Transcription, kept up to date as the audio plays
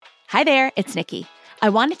Hi there, it's Nikki. I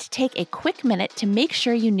wanted to take a quick minute to make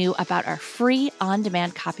sure you knew about our free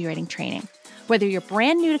on-demand copywriting training. Whether you're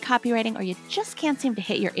brand new to copywriting or you just can't seem to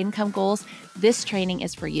hit your income goals, this training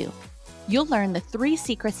is for you. You'll learn the 3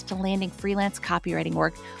 secrets to landing freelance copywriting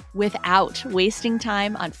work without wasting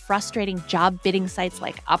time on frustrating job bidding sites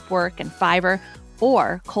like Upwork and Fiverr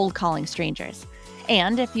or cold calling strangers.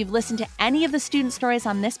 And if you've listened to any of the student stories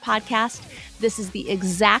on this podcast, this is the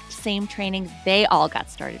exact same training they all got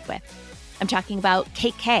started with. I'm talking about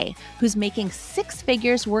Kate K, who's making 6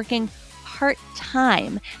 figures working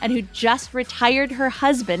part-time and who just retired her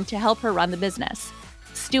husband to help her run the business.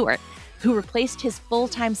 Stuart, who replaced his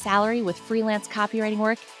full-time salary with freelance copywriting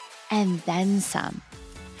work and then some.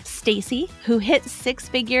 Stacy, who hit 6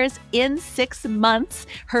 figures in 6 months,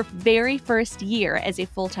 her very first year as a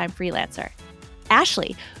full-time freelancer.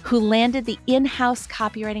 Ashley, who landed the in-house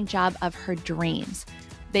copywriting job of her dreams.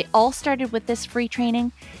 They all started with this free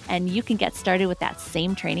training, and you can get started with that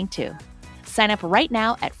same training too. Sign up right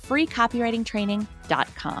now at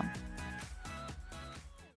freecopywritingtraining.com.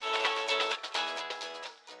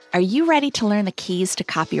 Are you ready to learn the keys to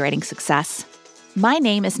copywriting success? My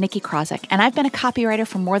name is Nikki Krawczyk, and I've been a copywriter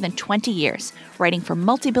for more than 20 years, writing for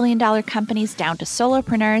multi-billion-dollar companies down to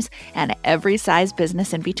solopreneurs and every size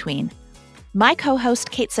business in between. My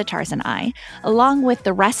co-host Kate Sitarz and I, along with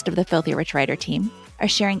the rest of the Filthy Rich Writer team, are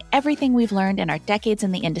sharing everything we've learned in our decades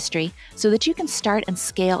in the industry so that you can start and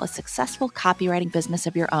scale a successful copywriting business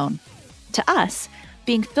of your own. To us,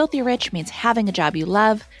 being filthy rich means having a job you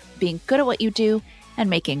love, being good at what you do, and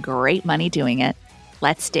making great money doing it.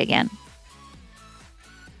 Let's dig in.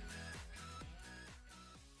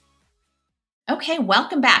 Okay,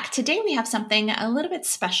 welcome back. Today we have something a little bit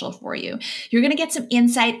special for you. You're going to get some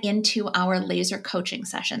insight into our laser coaching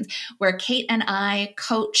sessions where Kate and I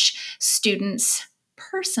coach students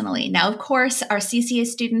personally. Now, of course, our CCA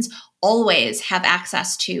students always have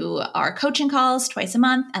access to our coaching calls twice a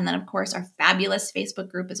month, and then, of course, our fabulous Facebook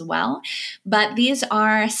group as well. But these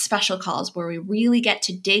are special calls where we really get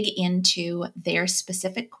to dig into their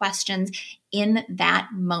specific questions in that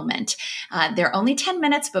moment. They're only 10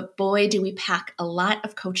 minutes, but boy, do we pack a lot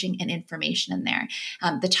of coaching and information in there.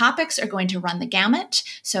 The topics are going to run the gamut.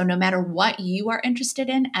 So no matter what you are interested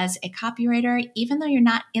in as a copywriter, even though you're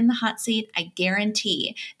not in the hot seat, I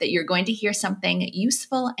guarantee that you're going to hear something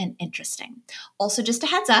useful and interesting. Also, just a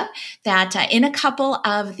heads up that in a couple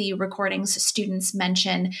of the recordings, students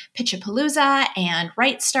mention Pitchapalooza and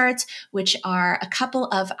Write Starts, which are a couple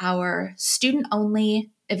of our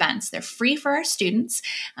student-only events. They're free for our students,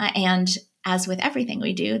 and as with everything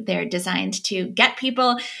we do, they're designed to get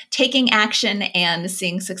people taking action and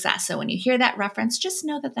seeing success. So when you hear that reference, just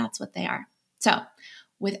know that that's what they are. So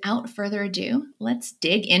without further ado, let's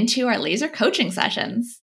dig into our laser coaching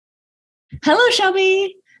sessions. Hello,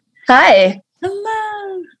 Shelby. Hi.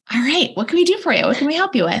 Hello. All right. What can we do for you? What can we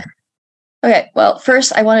help you with? Okay. Well,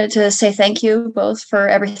 first, I wanted to say thank you both for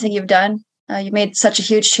everything you've done. You made such a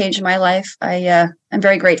huge change in my life. I'm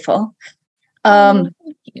very grateful. Thank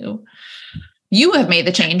you. You have made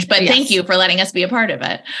the change, but yes. Thank you for letting us be a part of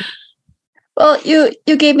it. Well, you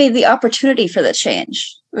gave me the opportunity for the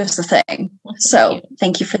change was the thing. Well,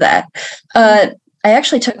 thank you for that. I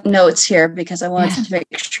actually took notes here because I wanted to make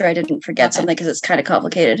sure I didn't forget something because it's kind of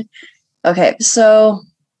complicated. Okay, so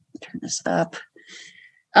turn this up.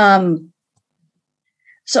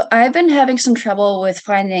 So I've been having some trouble with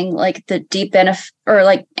finding like the deep benefit or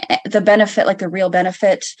like the benefit, like the real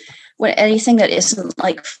benefit when anything that isn't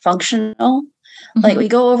like functional. Mm-hmm. Like we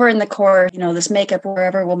go over in the course, this makeup or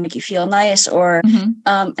whatever will make you feel nice. Or, and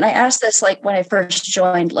I asked this like when I first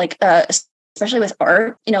joined, like especially with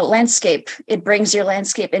art, landscape, it brings your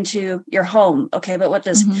landscape into your home. Okay. But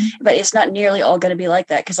but it's not nearly all going to be like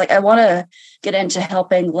that. Cause like, I want to get into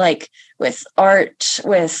helping like with art,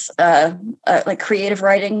 with like creative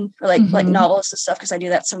writing or like novels and stuff. Cause I do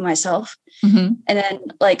that some myself. And then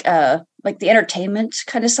like the entertainment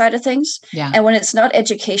kind of side of things. Yeah. And when it's not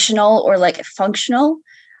educational or like functional,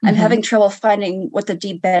 I'm having trouble finding what the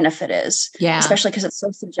deep benefit is. Yeah. Especially because it's so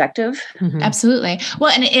subjective. Absolutely.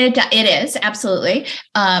 Well, and it is absolutely.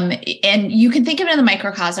 And you can think of it in the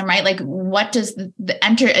microcosm, right? Like what does the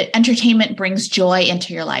entertainment brings joy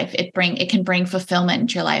into your life? It can bring fulfillment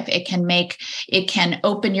into your life. It can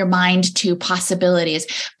open your mind to possibilities.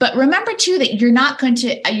 But remember too, that you're not going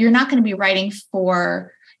to be writing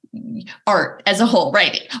for art as a whole,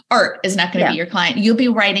 right? Art is not going to be your client. You'll be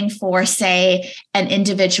writing for, say, an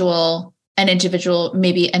individual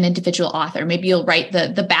maybe an individual author. Maybe you'll write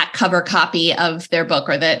the back cover copy of their book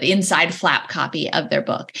or the inside flap copy of their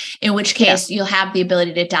book, in which case you'll have the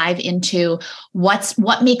ability to dive into what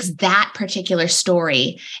makes that particular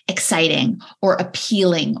story exciting or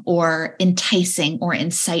appealing or enticing or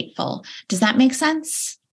insightful. Does that make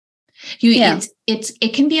sense?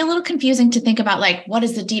 It can be a little confusing to think about, like, what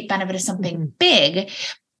is the deep benefit of something big?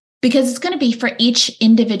 Because it's going to be for each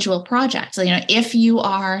individual project. So, if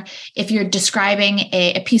you're describing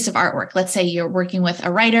a piece of artwork, let's say you're working with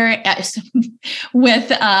a writer,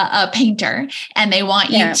 with a painter, and they want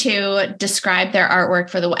you to describe their artwork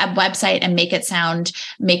for the website and make it sound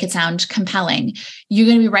compelling. You're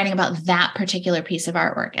going to be writing about that particular piece of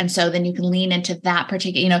artwork. And so then you can lean into that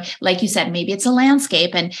particular, like you said, maybe it's a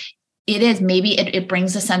landscape, and maybe it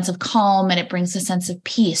brings a sense of calm, and it brings a sense of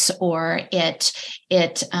peace, or it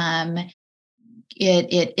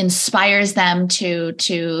inspires them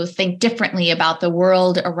to think differently about the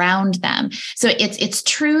world around them. So it's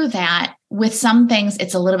true that with some things,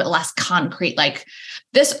 it's a little bit less concrete, like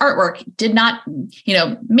this artwork did not,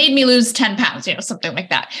 made me lose 10 pounds, something like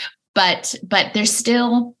that. But there's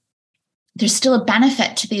still a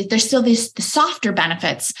benefit to these. There's still the softer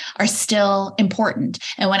benefits are still important.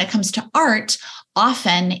 And when it comes to art,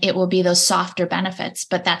 often it will be those softer benefits,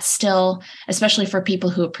 but that's still, especially for people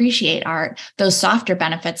who appreciate art, those softer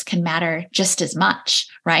benefits can matter just as much,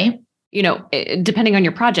 right? Depending on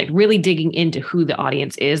your project, really digging into who the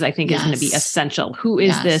audience is, I think is going to be essential. Who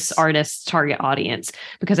is this artist's target audience?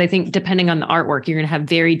 Because I think depending on the artwork, you're going to have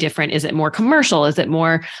very different. Is it more commercial? Is it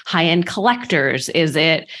more high-end collectors? Is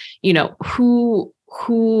it, who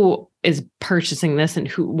is purchasing this,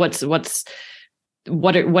 and what is that?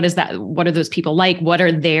 What are those people like? What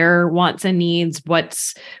are their wants and needs?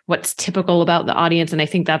 What's typical about the audience? And I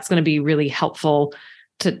think that's going to be really helpful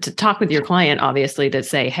to talk with your client, obviously, to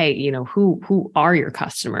say, hey, who are your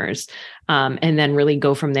customers? And then really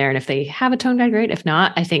go from there. And if they have a tone guide, great. If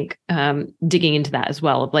not, I think digging into that as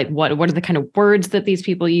well, of like, what are the kind of words that these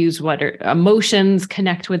people use? What are emotions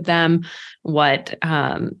connect with them?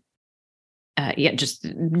 Just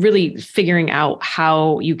really figuring out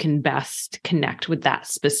how you can best connect with that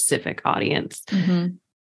specific audience. Mm-hmm.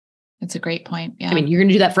 That's a great point. Yeah. I mean, you're going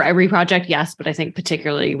to do that for every project. Yes. But I think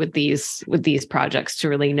particularly with these projects, to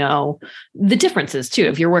really know the differences too.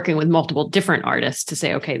 If you're working with multiple different artists, to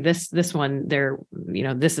say, okay, this one,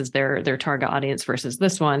 this is their target audience versus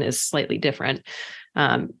this one is slightly different.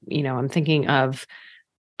 I'm thinking of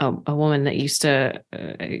a woman that used to,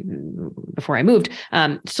 before I moved,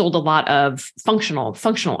 sold a lot of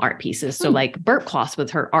functional art pieces. So like burp cloths with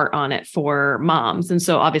her art on it for moms. And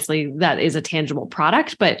so obviously that is a tangible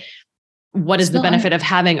product, but what is the benefit of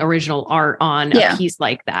having original art on a piece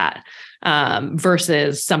like that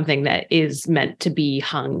versus something that is meant to be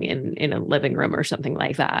hung in a living room or something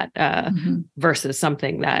like that versus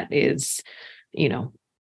something that is,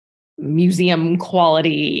 museum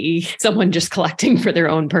quality, someone just collecting for their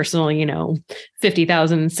own personal, $50,000,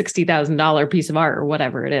 $60,000 piece of art or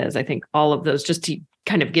whatever it is. I think all of those, just to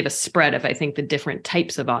kind of give a spread of, I think, the different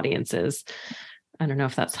types of audiences. I don't know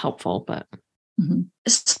if that's helpful, but. Mm-hmm.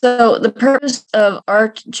 So the purpose of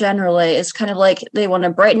art generally is kind of like they want to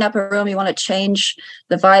brighten up a room. You want to change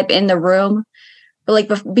the vibe in the room. But like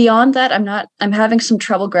beyond that, I'm having some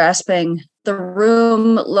trouble grasping. The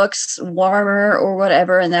room looks warmer or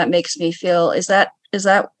whatever, and that makes me feel, is that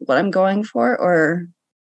what I'm going for, or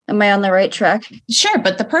am I on the right track? Sure.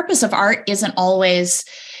 But the purpose of art isn't always,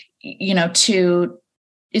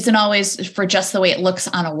 isn't always for just the way it looks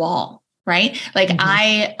on a wall. Right? Like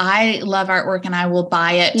I love artwork, and I will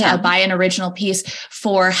buy it. I'll buy an original piece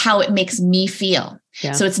for how it makes me feel.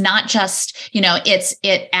 Yeah. So it's not just,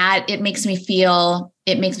 it makes me feel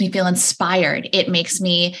inspired.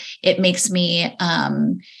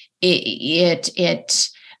 It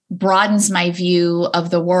broadens my view of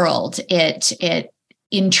the world. It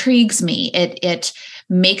intrigues me. It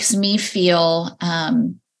makes me feel,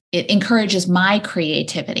 it encourages my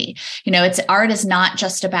creativity. Art is not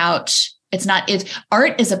just about,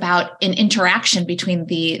 art is about an interaction between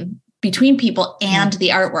people and the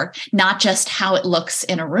artwork, not just how it looks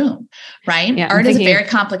in a room, right? Yeah, art is a very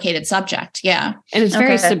complicated subject. Yeah. And it's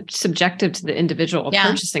very subjective to the individual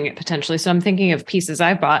purchasing it potentially. So I'm thinking of pieces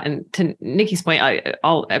I bought, and to Nikki's point,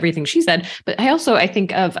 everything she said, but I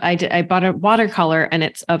think of, I bought a watercolor, and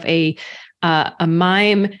it's of a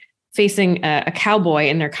mime facing a cowboy,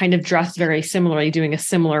 and they're kind of dressed very similarly, doing a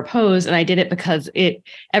similar pose. And I did it because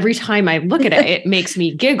every time I look at it, it makes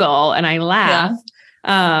me giggle and I laugh.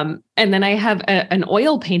 And then I have an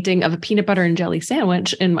oil painting of a peanut butter and jelly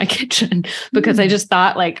sandwich in my kitchen because I just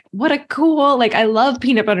thought like, what a cool, like I love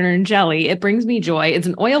peanut butter and jelly. It brings me joy. It's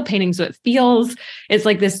an oil painting. So it's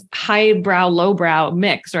like this highbrow, lowbrow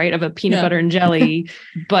mix, right? Of a peanut butter and jelly,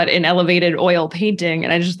 but an elevated oil painting.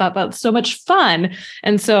 And I just thought that's so much fun.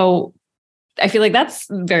 And so I feel like that's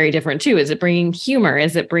very different too. Is it bringing humor?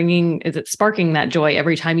 Is it sparking that joy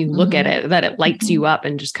every time you look at it, that it lights you up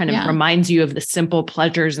and just kind of reminds you of the simple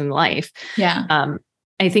pleasures in life? Yeah.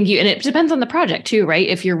 I think and it depends on the project too, right?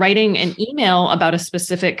 If you're writing an email about a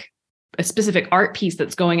specific art piece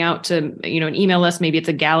that's going out to, an email list, maybe it's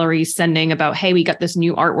a gallery sending about, hey, we got this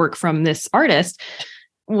new artwork from this artist.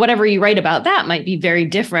 Whatever you write about that might be very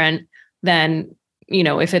different than,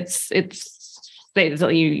 if it's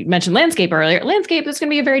you mentioned landscape earlier. Landscape is going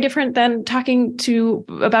to be very different than talking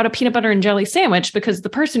about a peanut butter and jelly sandwich, because the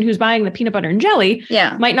person who's buying the peanut butter and jelly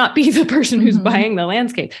might not be the person who's buying the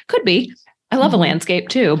landscape. Could be. I love a landscape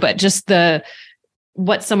too, but just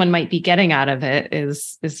what someone might be getting out of it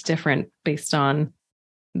is different based on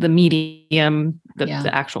the medium,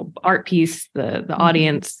 the actual art piece, the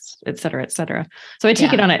audience, et cetera, et cetera. So I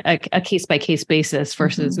take it on a case by case basis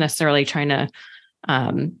versus necessarily trying to,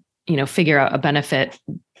 figure out a benefit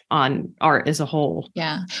on art as a whole.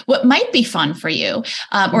 Yeah. What might be fun for you,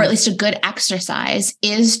 or at least a good exercise,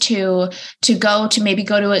 is to go to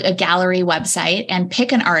a gallery website and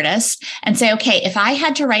pick an artist and say, okay, if I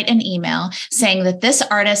had to write an email saying that this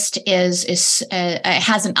artist has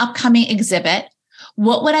an upcoming exhibit,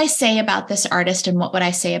 what would I say about this artist and what would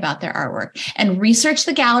I say about their artwork? And research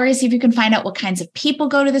the gallery, see if you can find out what kinds of people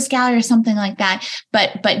go to this gallery or something like that.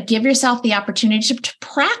 But give yourself the opportunity to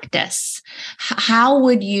practice. How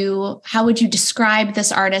would you describe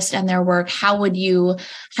this artist and their work? How would you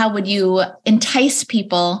entice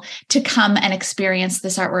people to come and experience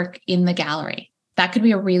this artwork in the gallery? That could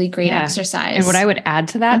be a really great exercise. And what I would add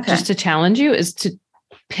to that, just to challenge you, is to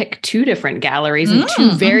pick two different galleries and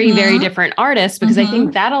two very, very different artists, because I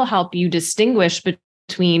think that'll help you distinguish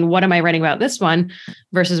between what am I writing about this one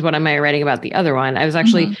versus what am I writing about the other one. I was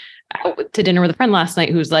actually out to dinner with a friend last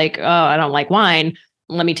night who's like, oh, I don't like wine.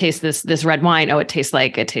 Let me taste this red wine. Oh, it tastes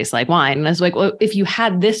like wine. And I was like, well, if you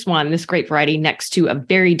had this grape variety next to a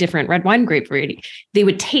very different red wine grape variety, they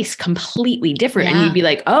would taste completely different. And you'd be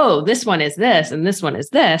like, oh, this one is this and this one is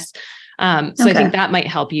this. I think that might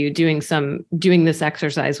help you doing this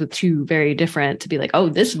exercise with two very different, to be like, oh,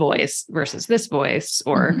 this voice versus this voice,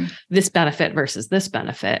 or this benefit versus this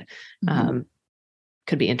benefit,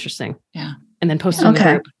 could be interesting. Yeah. And then post it in the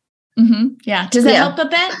group. Yeah. Does that help a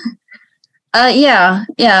bit?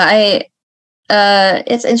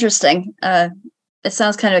 It's interesting. It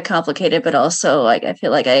sounds kind of complicated, but also like, I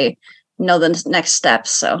feel like I know the next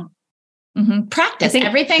steps. So. Practice.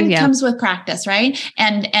 Everything comes with practice, right?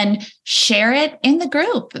 And share it in the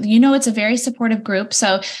group. It's a very supportive group.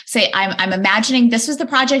 So say, I'm imagining, this was the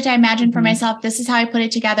project I imagined for myself. This is how I put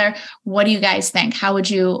it together. What do you guys think? How would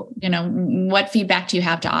you, what feedback do you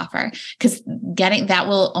have to offer? Because getting that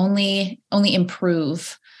will only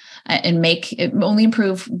improve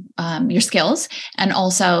your skills, and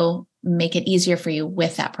also make it easier for you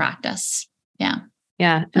with that practice. Yeah.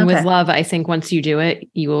 Yeah. And with love, I think once you do it,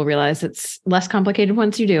 you will realize it's less complicated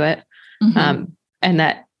once you do it. And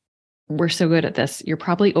that we're so good at this. You're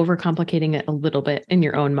probably overcomplicating it a little bit in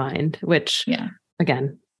your own mind, which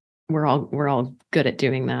again, we're all good at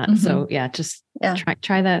doing that. So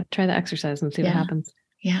try the exercise and see what happens.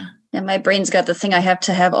 Yeah. And my brain's got the thing. I have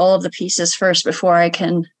to have all of the pieces first before I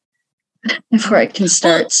can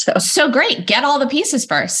start. So great. Get all the pieces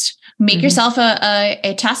first. Make yourself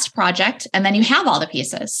a test project, and then you have all the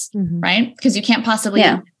pieces, right? Because you can't possibly,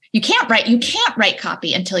 you can't write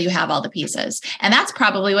copy until you have all the pieces. And that's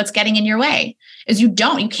probably what's getting in your way, is you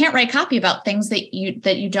can't write copy about things that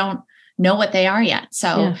you don't know what they are yet.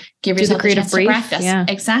 So give yourself a chance to practice. Yeah.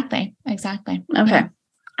 Exactly. Okay. Yeah.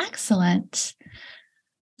 Excellent.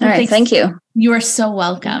 All right. Thank you. You are so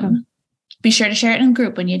welcome. Be sure to share it in a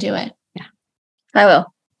group when you do it. Yeah, I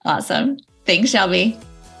will. Awesome. Thanks, Shelby.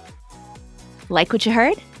 Like what you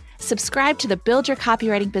heard? Subscribe to the Build Your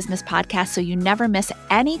Copywriting Business podcast so you never miss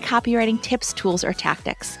any copywriting tips, tools, or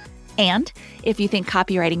tactics. And if you think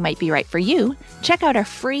copywriting might be right for you, check out our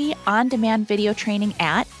free on-demand video training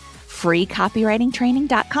at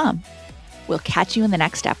freecopywritingtraining.com. We'll catch you in the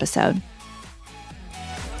next episode.